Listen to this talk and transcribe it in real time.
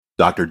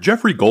Dr.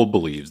 Jeffrey Gold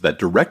believes that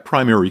direct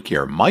primary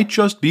care might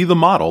just be the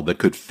model that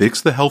could fix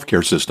the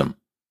healthcare system.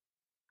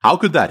 How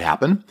could that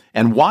happen?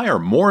 And why are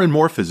more and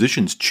more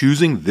physicians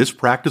choosing this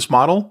practice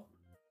model?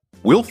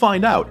 We'll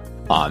find out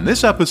on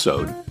this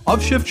episode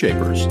of Shift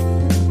Shapers.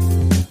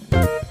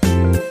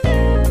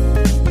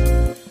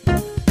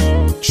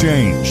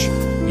 Change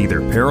either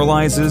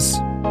paralyzes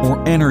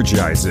or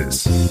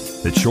energizes.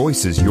 The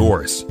choice is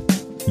yours.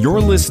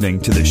 You're listening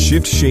to the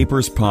Shift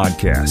Shapers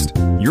podcast.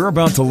 You're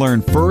about to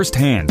learn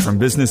firsthand from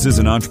businesses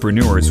and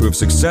entrepreneurs who have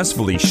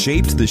successfully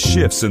shaped the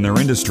shifts in their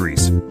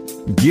industries.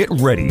 Get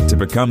ready to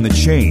become the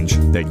change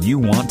that you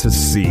want to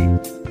see.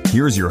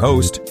 Here's your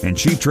host and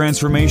Chief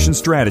Transformation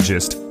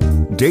Strategist,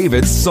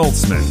 David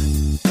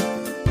Saltzman.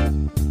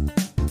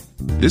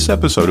 This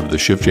episode of the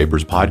Shift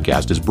Shapers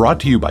podcast is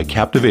brought to you by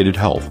Captivated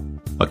Health,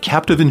 a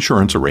captive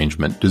insurance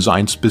arrangement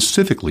designed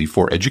specifically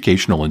for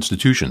educational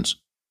institutions.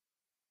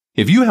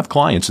 If you have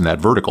clients in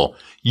that vertical,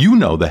 you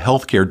know the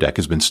healthcare deck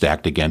has been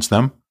stacked against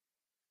them.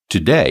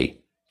 Today,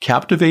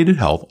 Captivated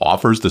Health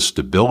offers the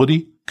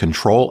stability,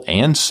 control,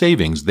 and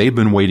savings they've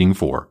been waiting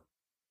for.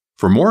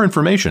 For more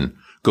information,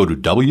 go to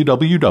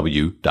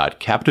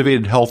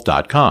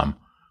www.captivatedhealth.com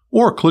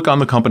or click on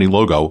the company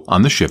logo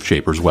on the Shift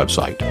Shapers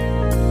website.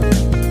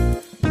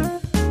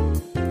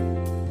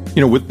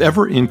 With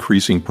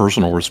ever-increasing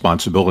personal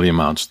responsibility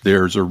amounts,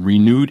 there's a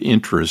renewed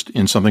interest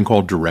in something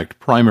called direct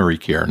primary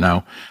care.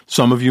 Now,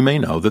 some of you may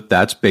know that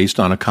that's based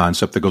on a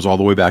concept that goes all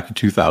the way back to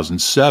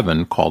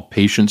 2007 called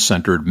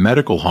patient-centered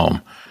medical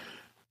home.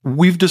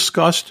 We've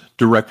discussed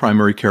direct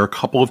primary care a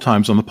couple of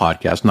times on the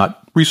podcast,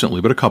 not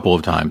recently, but a couple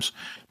of times.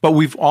 But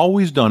we've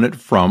always done it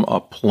from a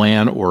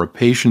plan or a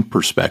patient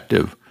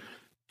perspective.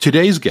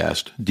 Today's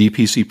guest,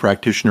 DPC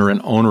practitioner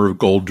and owner of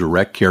Gold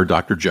Direct Care,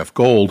 Dr. Jeff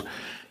Gold,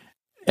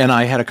 and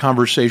I had a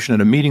conversation at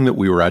a meeting that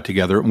we were at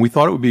together, and we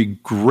thought it would be a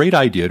great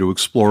idea to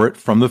explore it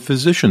from the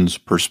physician's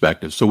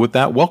perspective. So with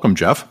that, welcome,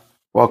 Jeff.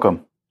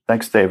 Welcome.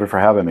 Thanks, David, for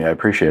having me. I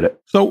appreciate it.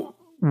 So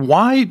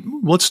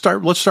let's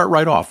start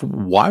right off.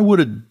 Why would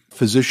a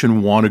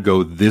physician want to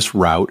go this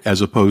route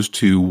as opposed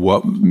to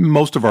what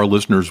most of our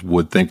listeners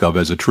would think of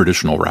as a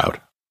traditional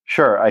route?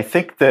 Sure. I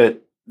think that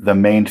the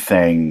main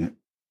thing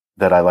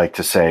that I like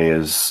to say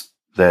is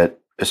that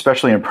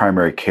especially in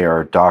primary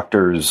care,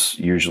 doctors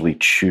usually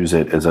choose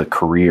it as a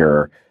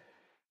career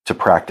to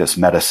practice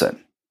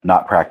medicine,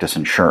 not practice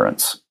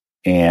insurance.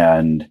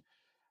 And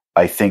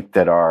I think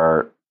that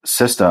our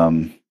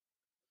system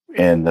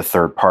in the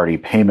third-party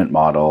payment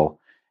model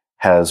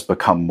has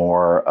become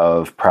more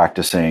of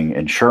practicing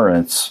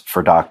insurance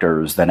for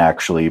doctors than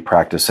actually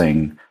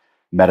practicing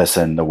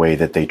medicine the way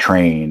that they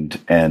trained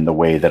and the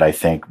way that I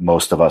think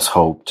most of us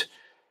hoped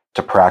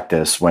to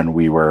practice when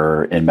we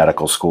were in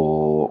medical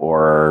school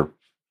or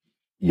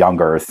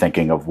younger,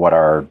 thinking of what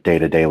our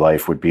day-to-day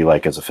life would be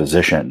like as a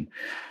physician.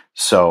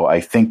 So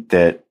I think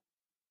that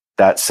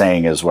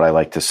saying is what I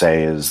like to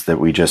say is that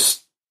we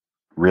just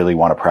really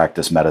want to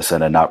practice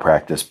medicine and not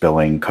practice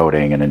billing,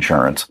 coding, and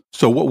insurance.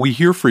 So what we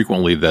hear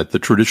frequently that the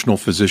traditional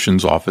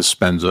physician's office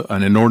spends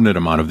an inordinate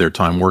amount of their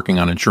time working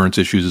on insurance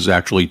issues is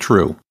actually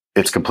true.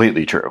 It's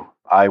completely true.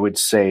 I would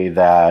say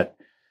that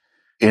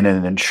in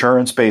an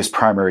insurance-based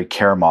primary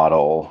care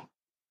model,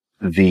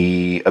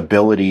 the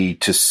ability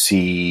to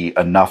see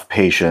enough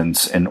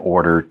patients in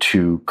order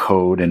to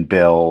code and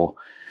bill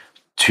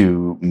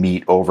to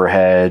meet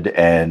overhead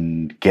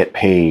and get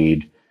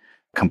paid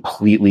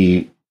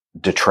completely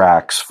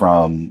detracts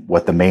from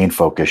what the main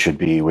focus should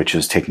be, which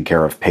is taking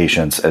care of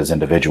patients as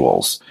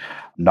individuals,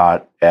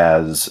 not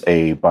as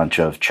a bunch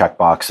of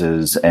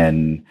checkboxes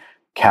and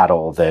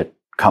cattle that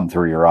come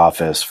through your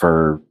office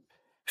for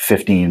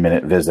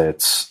 15-minute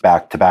visits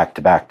back to back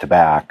to back to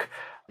back.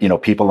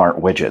 People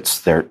aren't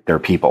widgets, they're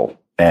people.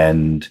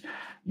 And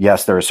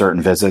yes, there are certain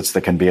visits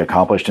that can be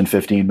accomplished in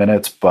 15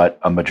 minutes, but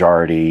a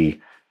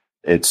majority,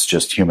 it's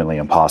just humanly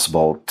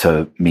impossible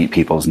to meet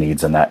people's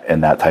needs in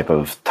that type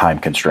of time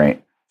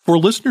constraint. For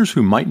listeners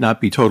who might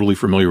not be totally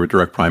familiar with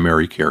direct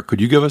primary care,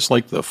 could you give us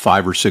like the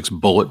 5 or 6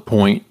 bullet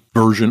point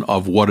version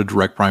of what a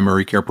direct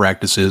primary care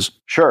practice is?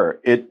 Sure.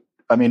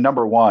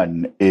 Number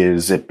one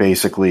is it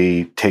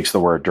basically takes the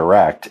word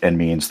direct and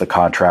means the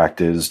contract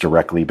is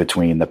directly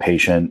between the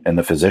patient and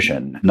the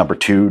physician. Number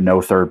two,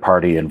 no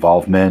third-party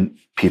involvement.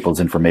 People's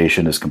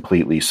information is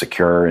completely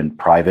secure and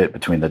private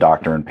between the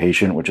doctor and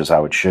patient, which is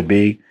how it should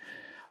be.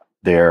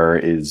 There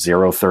is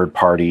zero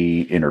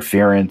third-party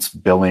interference,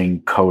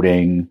 billing,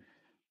 coding,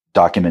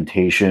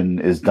 documentation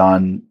is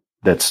done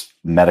that's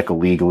medical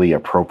legally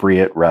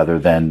appropriate rather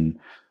than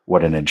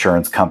what an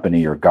insurance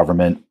company or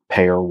government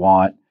payer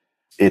want.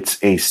 It's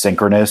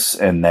asynchronous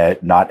in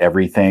that not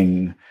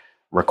everything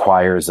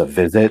requires a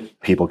visit.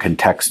 People can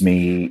text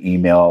me,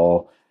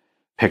 email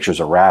pictures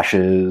of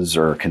rashes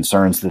or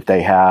concerns that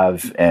they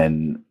have,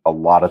 and a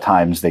lot of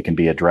times they can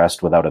be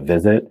addressed without a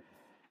visit.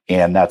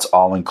 And that's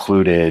all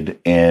included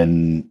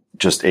in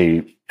just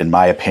in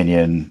my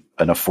opinion,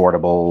 an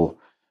affordable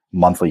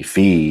monthly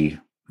fee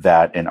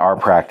that in our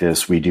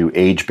practice, we do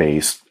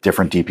age-based.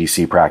 Different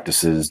DPC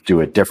practices do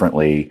it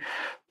differently.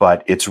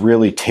 but it's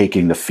really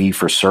taking the fee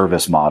for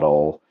service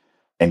model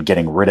and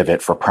getting rid of it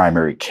for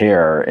primary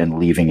care and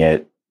leaving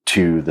it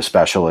to the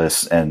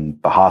specialists and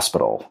the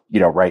hospital.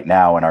 Right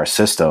now in our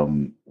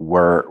system,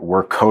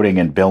 we're coding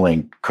and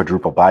billing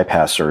quadruple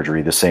bypass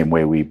surgery the same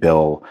way we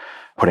bill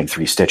putting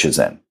 3 stitches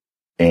in.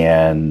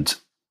 And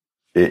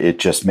it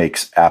just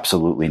makes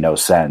absolutely no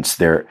sense.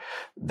 The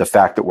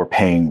fact that we're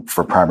paying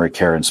for primary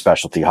care and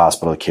specialty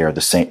hospital care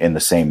in the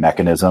same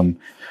mechanism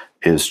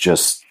is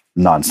just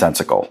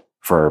nonsensical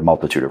for a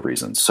multitude of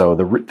reasons. So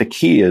the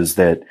key is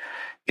that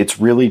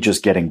it's really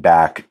just getting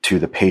back to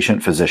the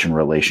patient-physician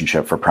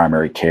relationship for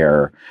primary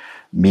care,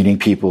 meeting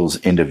people's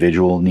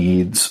individual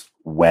needs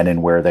when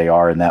and where they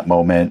are in that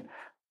moment,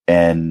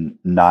 and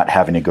not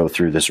having to go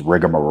through this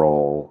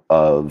rigmarole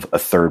of a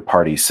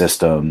third-party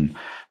system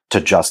to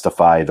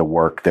justify the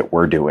work that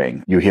we're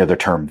doing. You hear the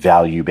term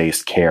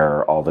value-based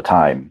care all the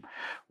time.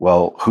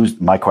 Well,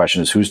 my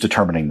question is, who's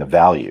determining the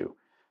value?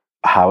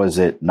 How is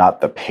it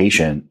not the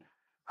patient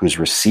who's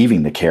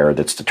receiving the care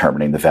that's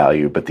determining the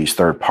value, but these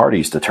third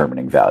parties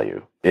determining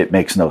value? It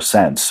makes no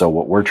sense. So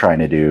what we're trying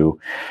to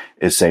do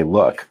is say,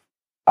 look,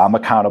 I'm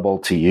accountable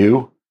to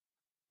you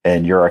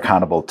and you're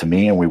accountable to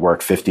me, and we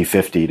work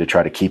 50-50 to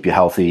try to keep you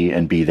healthy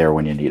and be there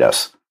when you need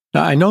us.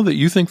 Now, I know that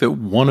you think that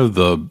one of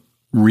the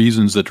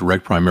reasons that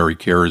direct primary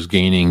care is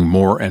gaining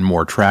more and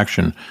more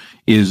traction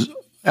is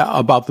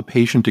about the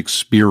patient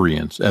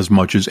experience as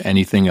much as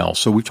anything else.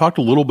 So we've talked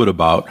a little bit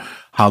about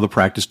how the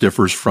practice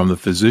differs from the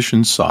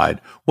physician's side.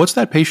 What's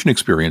that patient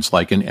experience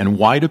like, and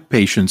why do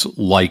patients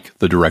like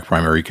the direct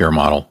primary care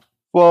model?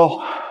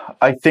 Well,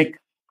 I think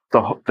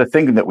the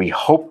thing that we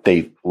hope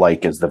they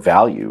like is the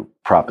value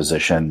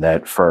proposition,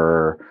 that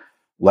for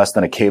less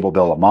than a cable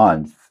bill a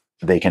month,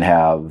 they can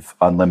have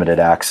unlimited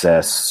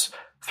access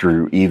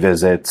through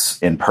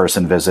e-visits,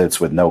 in-person visits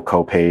with no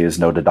copays,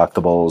 no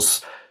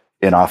deductibles,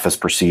 in-office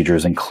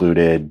procedures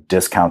included,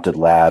 discounted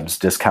labs,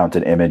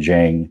 discounted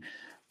imaging.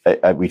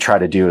 We try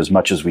to do as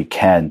much as we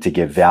can to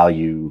give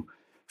value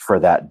for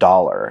that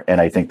dollar.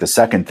 And I think the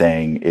second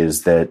thing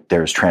is that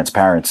there's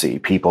transparency.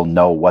 People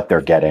know what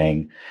they're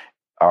getting.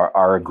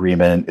 Our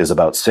agreement is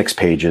about 6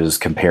 pages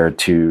compared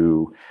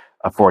to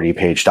a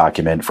 40-page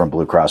document from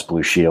Blue Cross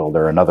Blue Shield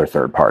or another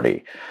third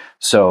party.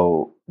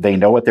 So they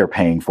know what they're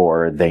paying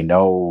for. They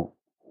know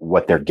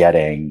what they're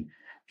getting,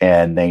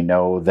 and they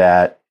know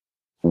that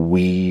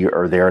we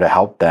are there to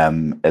help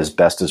them as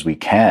best as we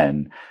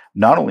can.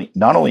 Not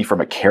only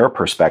from a care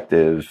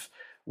perspective,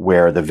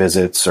 where the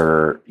visits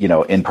are,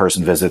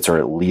 in-person visits are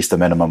at least a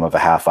minimum of a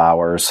half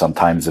hour.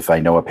 Sometimes if I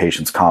know a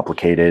patient's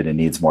complicated and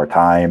needs more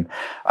time,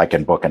 I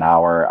can book an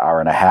hour, hour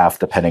and a half,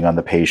 depending on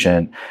the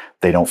patient.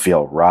 They don't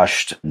feel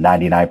rushed.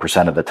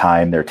 99% of the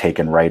time, they're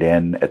taken right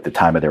in at the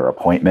time of their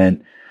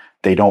appointment.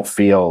 They don't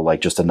feel like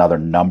just another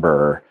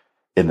number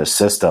in the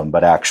system,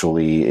 but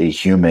actually a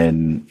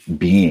human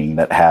being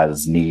that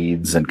has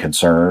needs and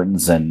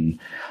concerns, and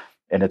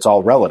it's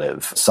all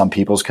relative. Some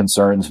people's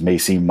concerns may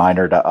seem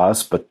minor to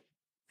us, but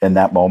in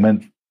that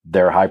moment,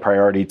 they're high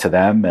priority to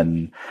them,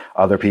 and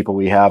other people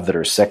we have that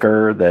are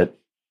sicker that,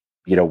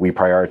 we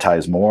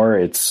prioritize more.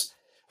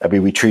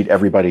 We treat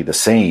everybody the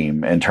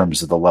same in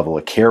terms of the level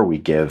of care we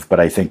give, but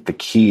I think the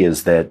key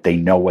is that they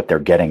know what they're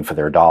getting for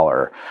their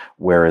dollar.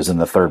 Whereas in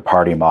the third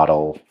party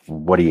model,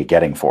 what are you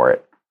getting for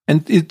it?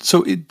 And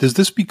does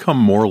this become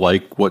more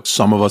like what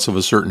some of us of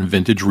a certain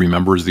vintage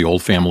remember as the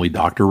old family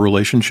doctor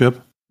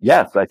relationship?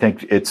 Yes, I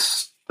think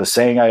it's the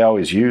saying I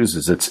always use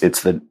is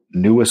it's the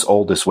newest,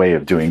 oldest way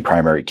of doing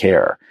primary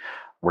care.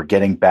 We're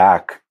getting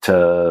back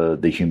to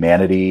the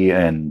humanity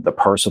and the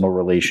personal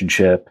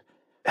relationship,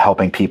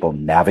 helping people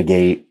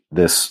navigate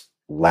this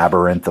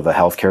labyrinth of a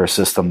healthcare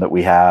system that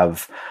we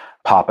have,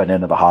 popping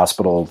into the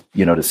hospital,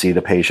 to see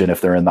the patient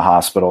if they're in the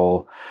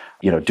hospital,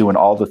 doing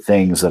all the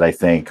things that I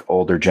think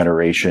older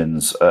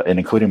generations, and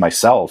including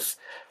myself,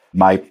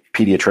 my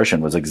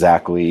pediatrician was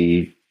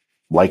exactly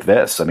like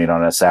this. I mean,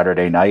 on a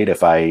Saturday night,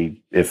 if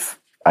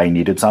I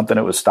needed something,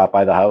 it was stop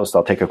by the house.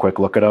 I'll take a quick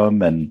look at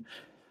them and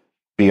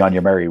be on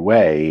your merry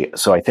way.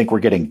 So I think we're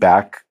getting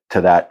back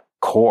to that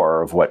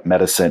core of what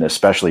medicine,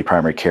 especially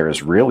primary care,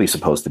 is really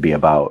supposed to be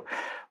about.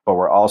 But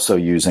we're also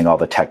using all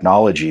the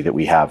technology that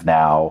we have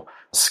now,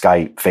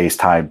 Skype,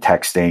 FaceTime,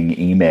 texting,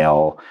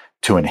 email,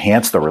 to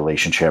enhance the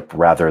relationship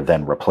rather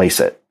than replace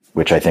it,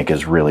 which I think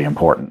is really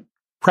important.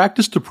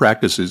 Practice to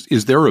practice,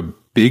 is there a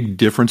big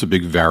difference, a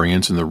big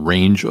variance in the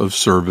range of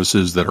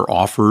services that are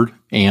offered?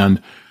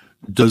 And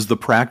does the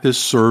practice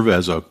serve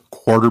as a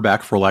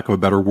quarterback, for lack of a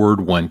better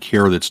word, when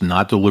care that's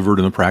not delivered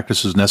in the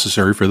practice is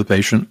necessary for the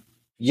patient?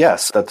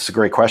 Yes, that's a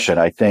great question.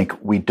 I think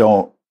we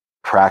don't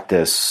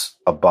practice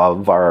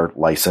above our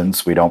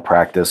license. We don't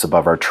practice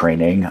above our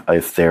training.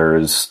 If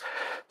there's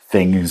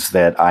things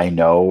that I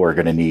know are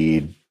going to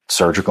need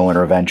surgical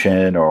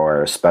intervention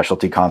or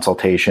specialty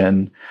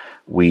consultation,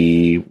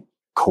 we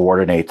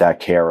coordinate that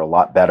care a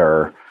lot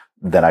better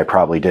than I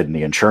probably did in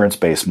the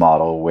insurance-based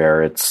model,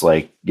 where it's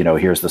like,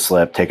 here's the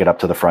slip, take it up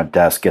to the front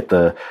desk, get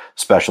the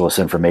specialist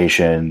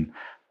information,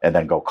 and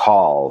then go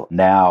call.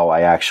 Now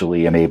I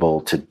actually am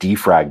able to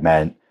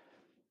defragment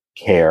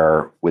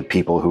care with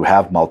people who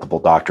have multiple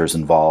doctors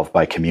involved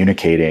by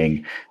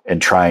communicating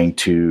and trying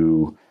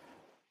to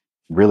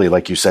really,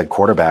 like you said,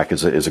 quarterback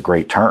is a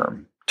great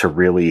term to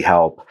really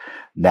help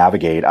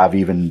navigate. I've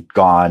even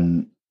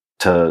gone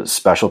to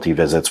specialty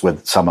visits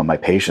with some of my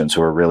patients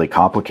who are really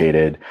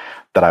complicated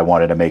that I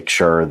wanted to make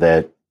sure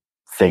that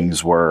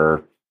things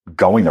were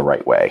going the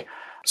right way.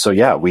 So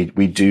yeah, we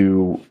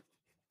do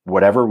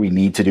whatever we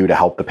need to do to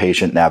help the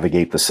patient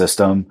navigate the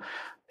system,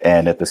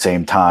 and at the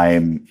same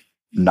time,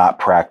 not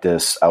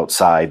practice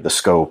outside the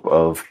scope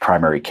of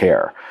primary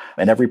care.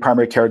 And every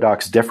primary care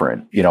doc's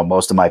different.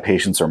 Most of my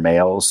patients are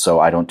males, so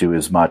I don't do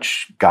as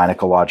much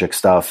gynecologic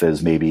stuff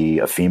as maybe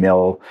a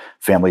female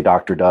family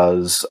doctor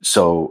does.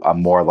 So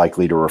I'm more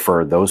likely to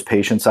refer those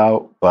patients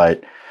out.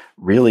 But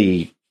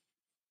really,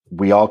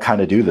 we all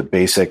kind of do the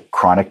basic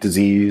chronic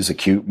disease,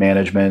 acute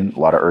management, a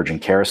lot of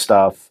urgent care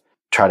stuff,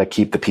 try to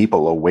keep the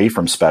people away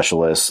from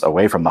specialists,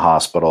 away from the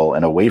hospital,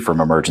 and away from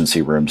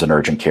emergency rooms and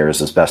urgent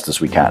cares as best as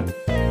we can.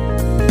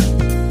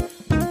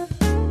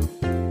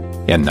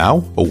 And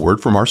now, a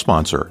word from our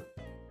sponsor.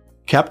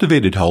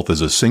 Captivated Health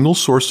is a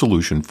single-source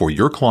solution for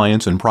your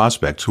clients and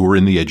prospects who are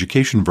in the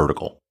education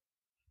vertical.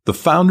 The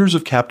founders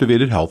of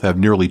Captivated Health have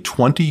nearly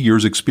 20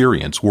 years'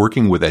 experience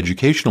working with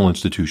educational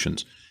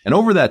institutions, and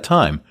over that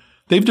time,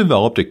 they've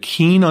developed a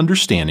keen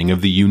understanding of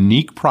the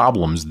unique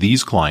problems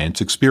these clients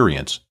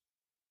experience.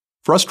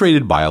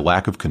 Frustrated by a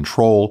lack of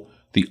control,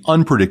 the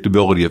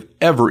unpredictability of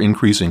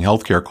ever-increasing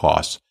healthcare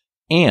costs,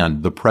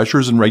 and the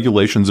pressures and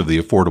regulations of the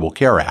Affordable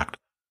Care Act,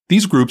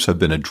 these groups have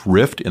been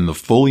adrift in the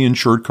fully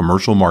insured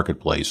commercial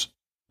marketplace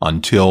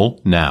until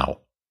now.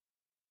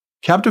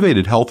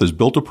 Captivated Health has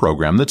built a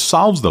program that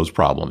solves those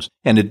problems,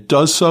 and it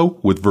does so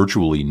with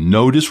virtually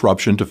no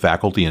disruption to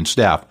faculty and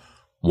staff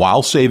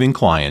while saving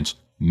clients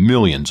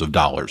millions of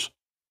dollars.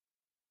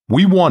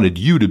 We wanted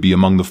you to be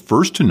among the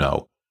first to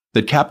know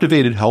that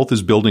Captivated Health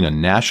is building a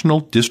national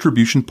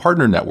distribution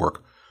partner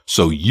network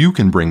so you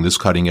can bring this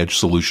cutting-edge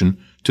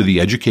solution to the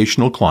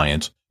educational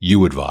clients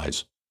you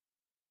advise.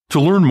 To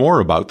learn more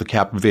about the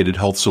Captivated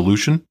Health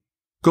solution,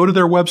 go to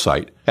their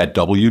website at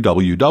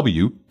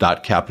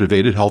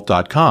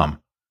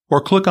www.captivatedhealth.com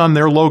or click on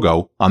their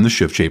logo on the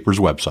Shift Shapers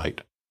website.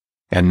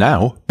 And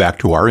now, back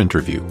to our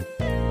interview.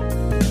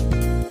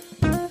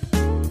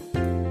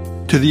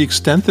 To the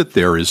extent that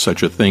there is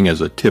such a thing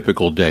as a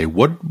typical day,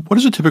 what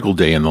does a typical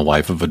day in the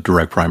life of a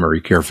direct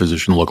primary care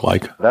physician look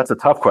like? That's a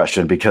tough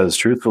question because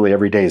truthfully,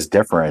 every day is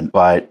different.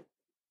 But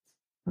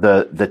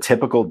the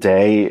typical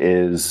day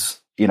is,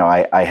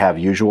 I have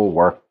usual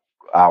work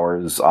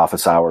hours,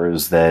 office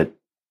hours that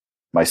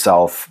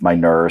myself, my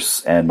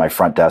nurse, and my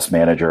front desk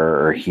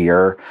manager are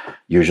here,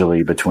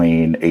 usually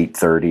between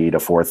 8:30 to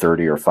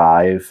 4:30 or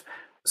 5.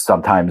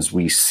 Sometimes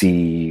we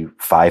see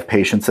 5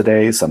 patients a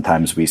day.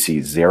 Sometimes we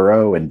see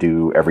 0 and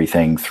do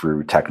everything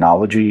through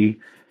technology.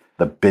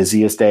 The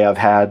busiest day I've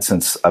had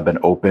since I've been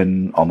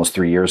open almost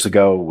 3 years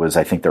ago was,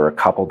 I think there were a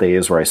couple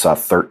days where I saw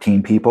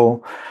 13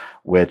 people,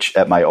 which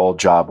at my old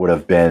job would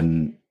have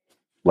been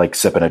like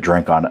sipping a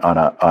drink on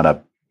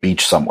a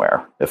beach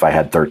somewhere if I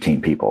had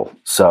 13 people.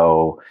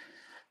 So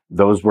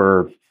those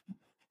were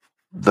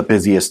the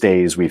busiest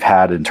days we've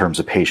had in terms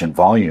of patient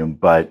volume,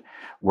 but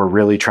we're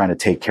really trying to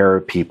take care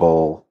of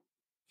people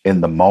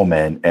in the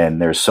moment.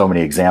 And there's so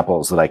many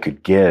examples that I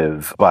could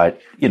give,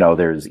 but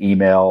there's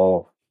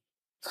email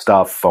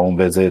stuff, phone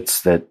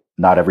visits, that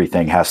not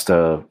everything has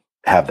to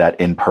have that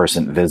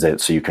in-person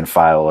visit so you can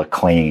file a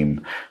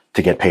claim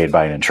to get paid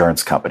by an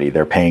insurance company.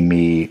 They're paying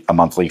me a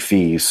monthly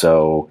fee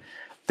so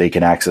they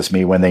can access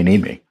me when they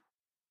need me.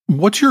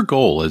 What's your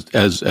goal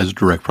as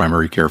direct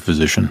primary care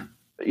physician?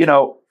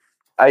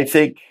 I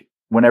think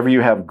whenever you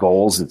have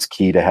goals, it's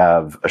key to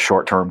have a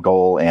short-term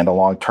goal and a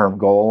long-term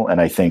goal. And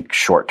I think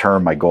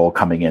short-term, my goal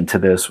coming into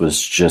this was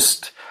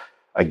just,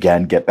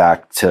 again, get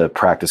back to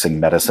practicing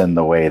medicine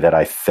the way that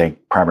I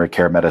think primary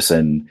care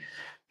medicine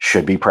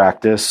should be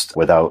practiced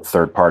without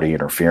third-party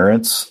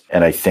interference.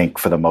 And I think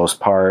for the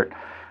most part,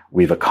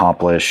 we've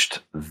accomplished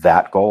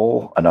that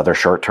goal. Another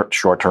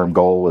short-term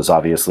goal was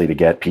obviously to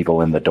get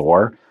people in the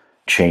door.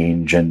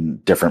 Change in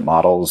different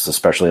models,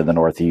 especially in the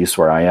Northeast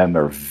where I am,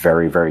 are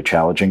very, very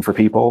challenging for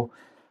people.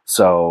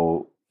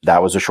 So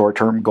that was a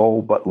short-term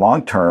goal. But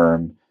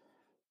long-term,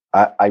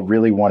 I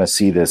really want to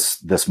see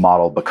this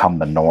model become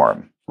the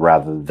norm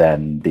rather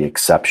than the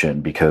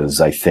exception,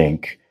 because I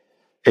think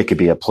it could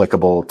be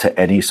applicable to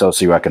any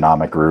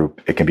socioeconomic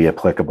group. It can be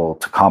applicable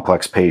to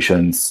complex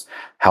patients,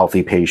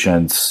 healthy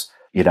patients.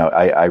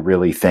 I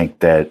really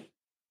think that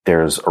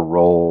there's a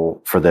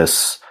role for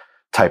this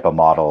type of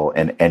model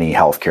in any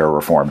healthcare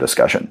reform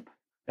discussion.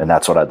 And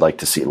that's what I'd like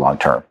to see long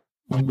term.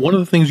 One of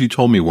the things you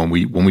told me when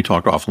we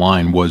talked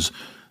offline was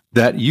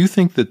that you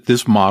think that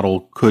this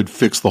model could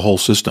fix the whole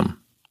system.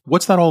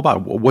 What's that all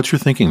about? What's your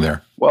thinking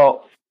there?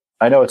 Well,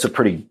 I know it's a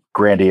pretty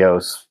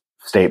grandiose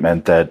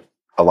statement that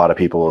a lot of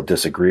people will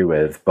disagree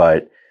with,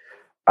 but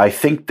I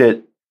think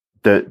that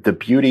the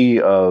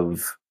beauty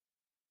of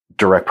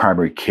direct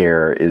primary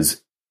care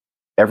is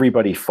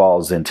everybody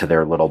falls into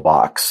their little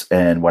box.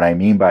 And what I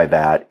mean by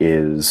that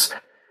is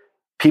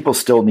people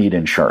still need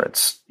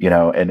insurance,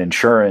 and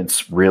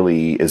insurance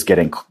really is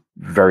getting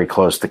very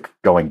close to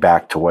going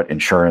back to what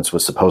insurance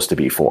was supposed to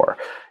be for,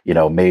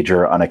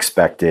 major,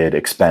 unexpected,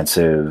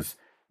 expensive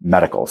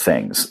medical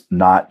things,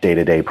 not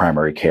day-to-day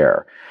primary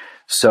care.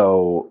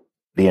 So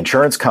the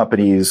insurance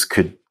companies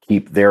could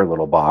keep their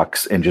little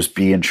box and just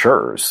be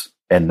insurers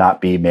and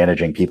not be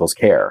managing people's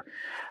care.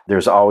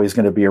 There's always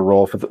going to be a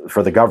role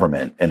for the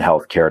government in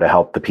healthcare to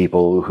help the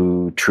people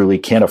who truly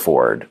can't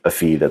afford a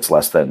fee that's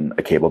less than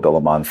a cable bill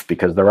a month,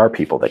 because there are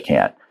people that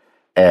can't.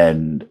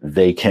 And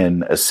they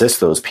can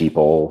assist those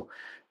people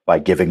by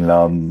giving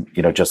them,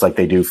 just like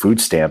they do food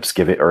stamps,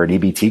 or an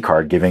EBT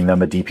card, giving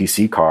them a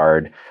DPC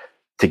card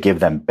to give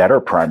them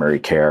better primary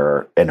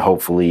care and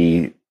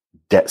hopefully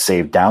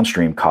save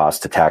downstream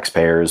costs to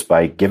taxpayers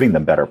by giving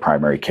them better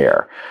primary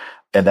care.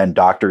 And then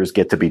doctors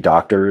get to be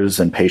doctors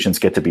and patients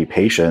get to be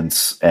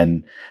patients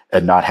and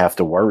not have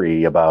to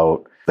worry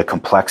about the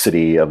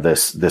complexity of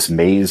this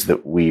maze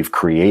that we've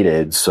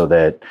created, so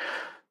that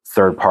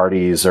third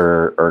parties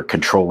are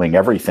controlling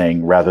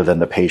everything rather than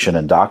the patient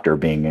and doctor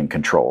being in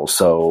control.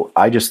 So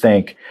I just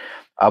think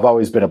I've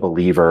always been a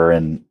believer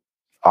in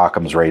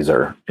Occam's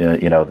razor.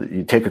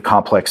 You take a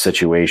complex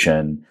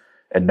situation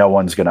and no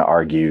one's going to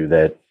argue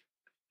that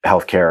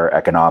healthcare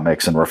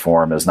economics and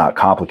reform is not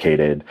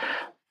complicated.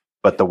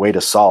 But the way to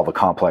solve a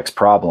complex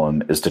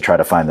problem is to try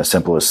to find the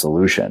simplest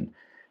solution.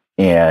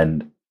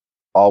 And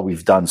all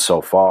we've done so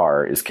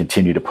far is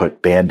continue to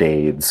put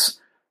Band-Aids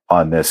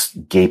on this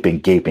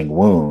gaping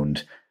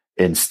wound,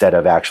 instead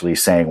of actually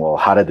saying, well,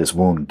 how did this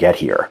wound get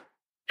here?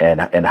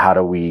 And how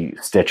do we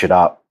stitch it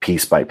up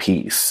piece by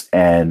piece?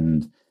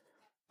 And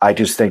I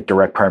just think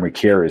direct primary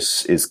care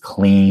is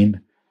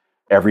clean.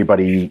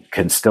 Everybody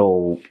can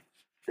still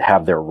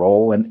have their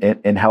role in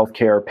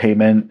healthcare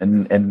payment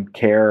and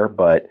care,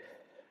 but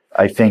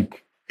I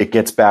think it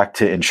gets back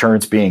to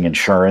insurance being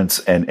insurance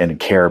and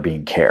care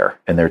being care.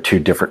 And they're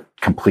two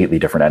completely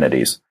different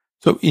entities.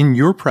 So in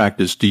your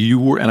practice,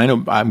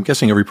 I'm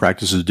guessing every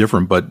practice is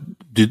different, but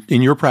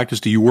in your practice,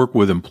 do you work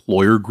with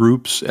employer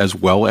groups as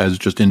well as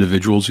just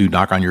individuals who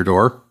knock on your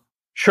door?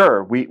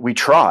 Sure. We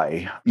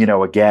try.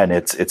 Again,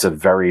 it's a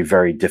very,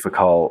 very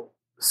difficult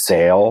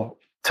sale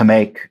to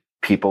make.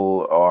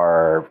 People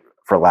are,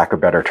 for lack of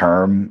a better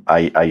term,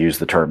 I use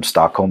the term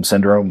Stockholm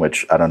syndrome,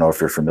 which I don't know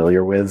if you're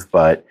familiar with,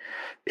 but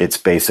it's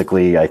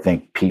basically, I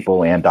think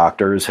people and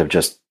doctors have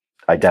just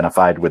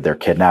identified with their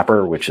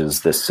kidnapper, which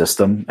is this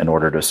system, in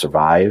order to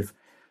survive.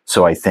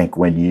 So I think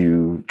when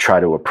you try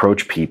to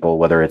approach people,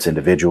 whether it's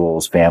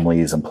individuals,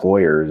 families,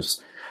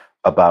 employers,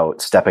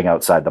 about stepping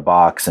outside the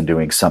box and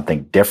doing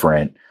something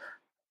different,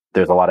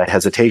 there's a lot of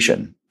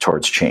hesitation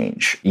towards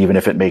change. Even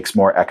if it makes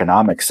more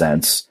economic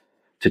sense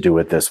to do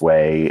it this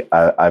way,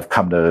 I've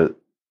come to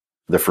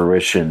the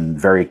fruition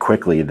very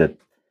quickly that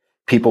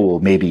people will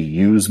maybe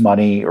use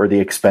money or the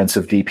expense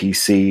of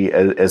DPC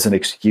as an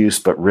excuse,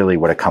 but really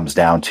what it comes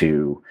down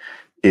to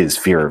is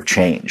fear of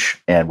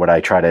change. And what I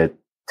try to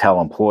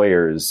tell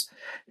employers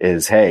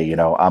is, hey,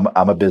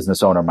 I'm a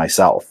business owner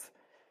myself.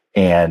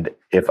 And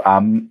if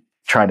I'm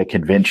trying to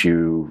convince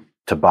you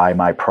to buy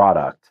my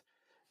product,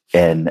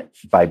 and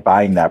by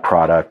buying that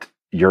product,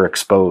 you're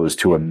exposed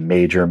to a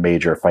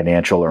major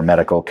financial or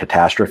medical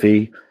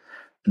catastrophe,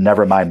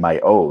 never mind my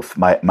oath,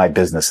 my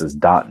business is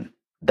done.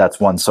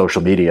 That's one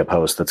social media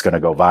post that's going to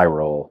go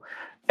viral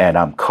and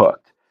I'm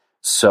cooked.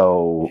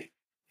 So,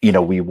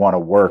 we want to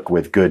work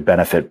with good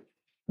benefits,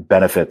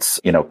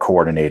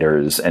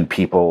 coordinators and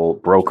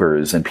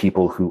brokers and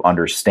people who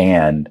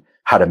understand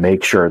how to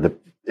make sure that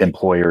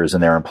employers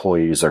and their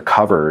employees are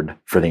covered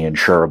for the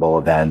insurable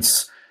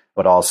events,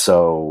 but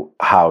also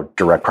how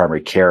direct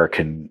primary care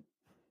can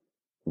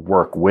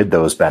work with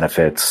those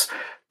benefits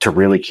to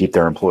really keep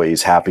their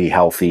employees happy,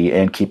 healthy,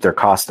 and keep their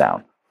costs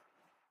down.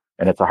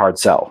 And it's a hard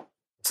sell.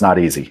 It's not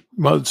easy.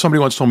 Well, somebody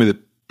once told me that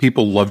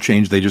people love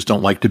change. They just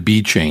don't like to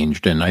be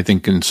changed. And I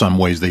think in some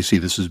ways they see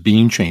this as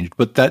being changed.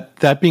 But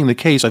that being the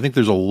case, I think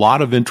there's a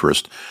lot of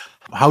interest.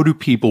 How do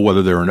people,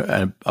 whether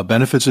they're a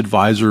benefits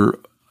advisor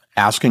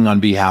asking on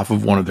behalf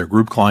of one of their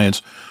group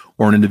clients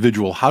or an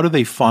individual, how do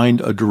they find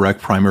a direct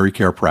primary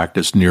care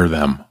practice near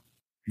them?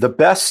 The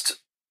best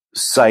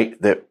site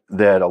that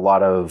a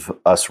lot of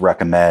us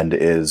recommend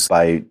is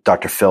by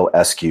Dr. Phil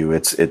Eskew.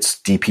 It's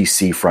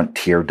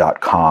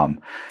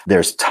dpcfrontier.com.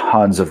 There's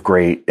tons of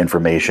great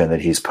information that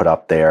he's put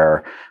up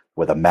there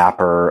with a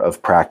mapper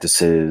of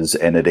practices,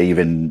 and it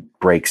even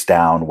breaks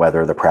down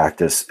whether the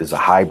practice is a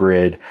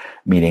hybrid,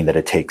 meaning that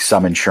it takes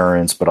some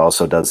insurance but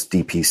also does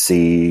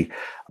DPC,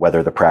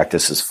 whether the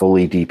practice is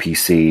fully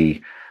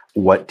DPC,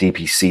 what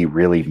DPC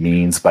really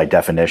means by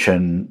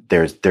definition.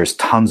 There's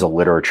tons of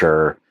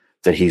literature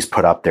that he's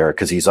put up there,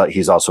 because he's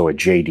also a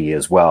JD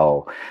as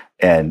well,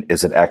 and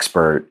is an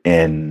expert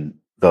in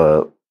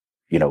the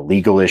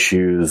legal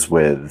issues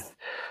with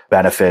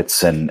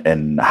benefits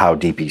and how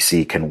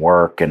DPC can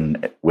work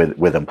and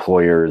with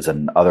employers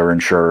and other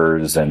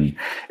insurers. And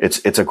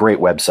it's a great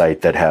website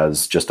that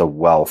has just a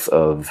wealth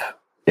of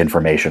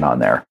information on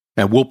there.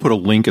 And we'll put a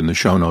link in the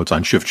show notes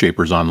on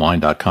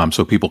shiftshapersonline.com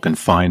so people can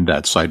find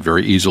that site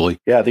very easily.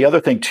 Yeah, the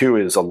other thing too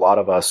is a lot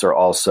of us are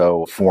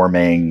also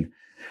forming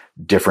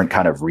different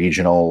kind of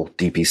regional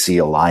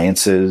DPC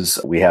alliances.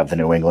 We have the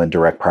New England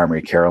Direct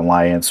Primary Care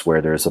Alliance,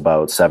 where there's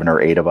about 7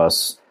 or 8 of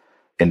us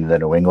in the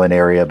New England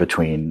area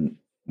between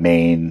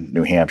Maine,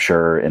 New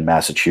Hampshire, and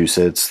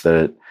Massachusetts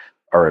that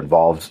are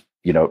involved,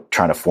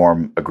 trying to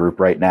form a group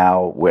right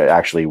now. We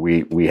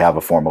have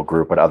a formal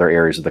group, but other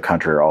areas of the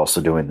country are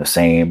also doing the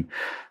same.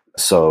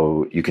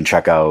 So you can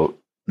check out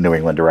New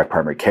England Direct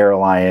Primary Care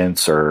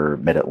Alliance or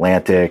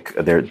Mid-Atlantic.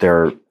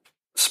 They're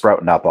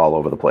sprouting up all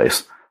over the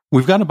place.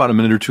 We've got about a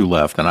minute or two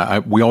left,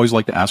 and we always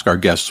like to ask our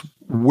guests,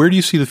 where do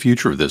you see the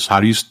future of this?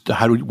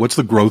 What's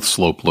the growth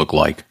slope look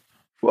like?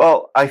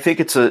 Well, I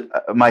think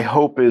my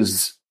hope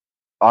is,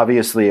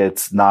 obviously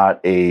it's not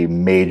a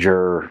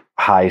major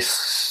high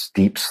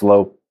steep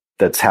slope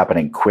that's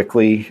happening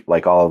quickly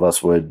like all of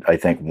us would, I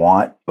think,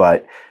 want,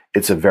 but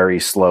it's a very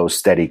slow,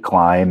 steady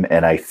climb.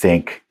 And I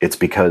think it's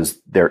because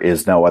there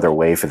is no other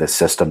way for the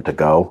system to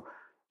go.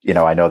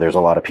 I know there's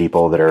a lot of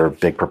people that are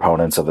big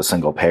proponents of a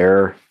single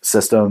payer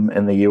system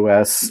in the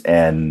US,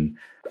 and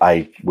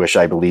I wish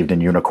I believed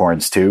in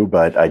unicorns too,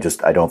 but I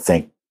don't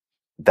think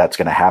that's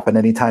going to happen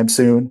anytime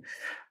soon.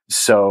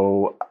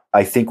 So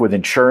I think with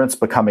insurance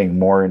becoming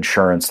more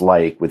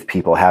insurance-like, with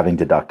people having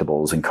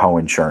deductibles and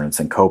co-insurance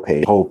and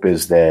copay, hope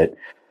is that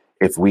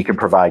if we can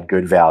provide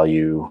good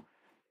value,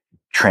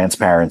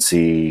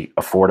 transparency,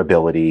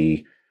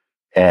 affordability,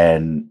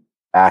 and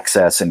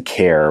access and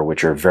care,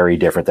 which are very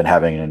different than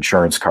having an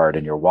insurance card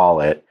in your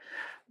wallet,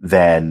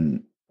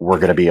 then we're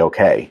going to be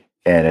okay.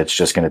 And it's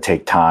just going to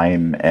take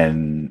time.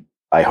 And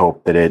I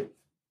hope that it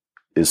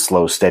is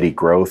slow, steady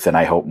growth. And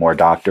I hope more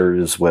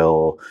doctors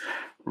will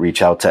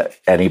reach out to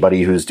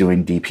anybody who's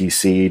doing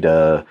DPC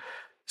to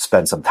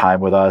spend some time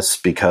with us,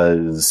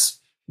 because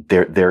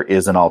there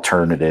is an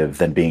alternative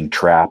than being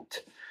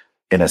trapped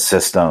in a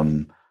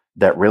system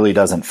that really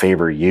doesn't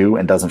favor you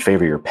and doesn't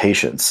favor your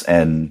patients.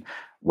 And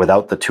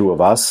without the two of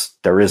us,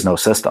 there is no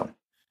system.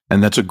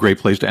 And that's a great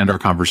place to end our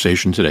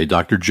conversation today.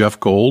 Dr. Jeff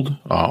Gold,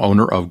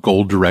 owner of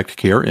Gold Direct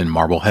Care in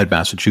Marblehead,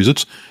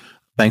 Massachusetts.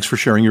 Thanks for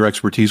sharing your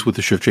expertise with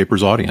the Shift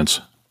Shapers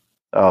audience.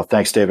 Oh,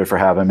 thanks, David, for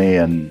having me,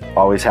 and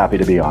always happy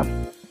to be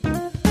on.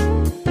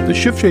 The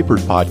Shift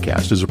Shapers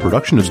podcast is a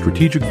production of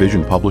Strategic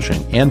Vision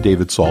Publishing and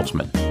David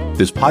Saltzman.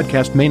 This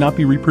podcast may not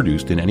be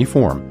reproduced in any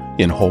form,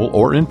 in whole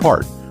or in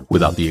part,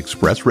 without the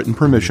express written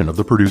permission of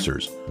the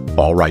producers.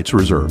 All rights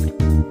reserved.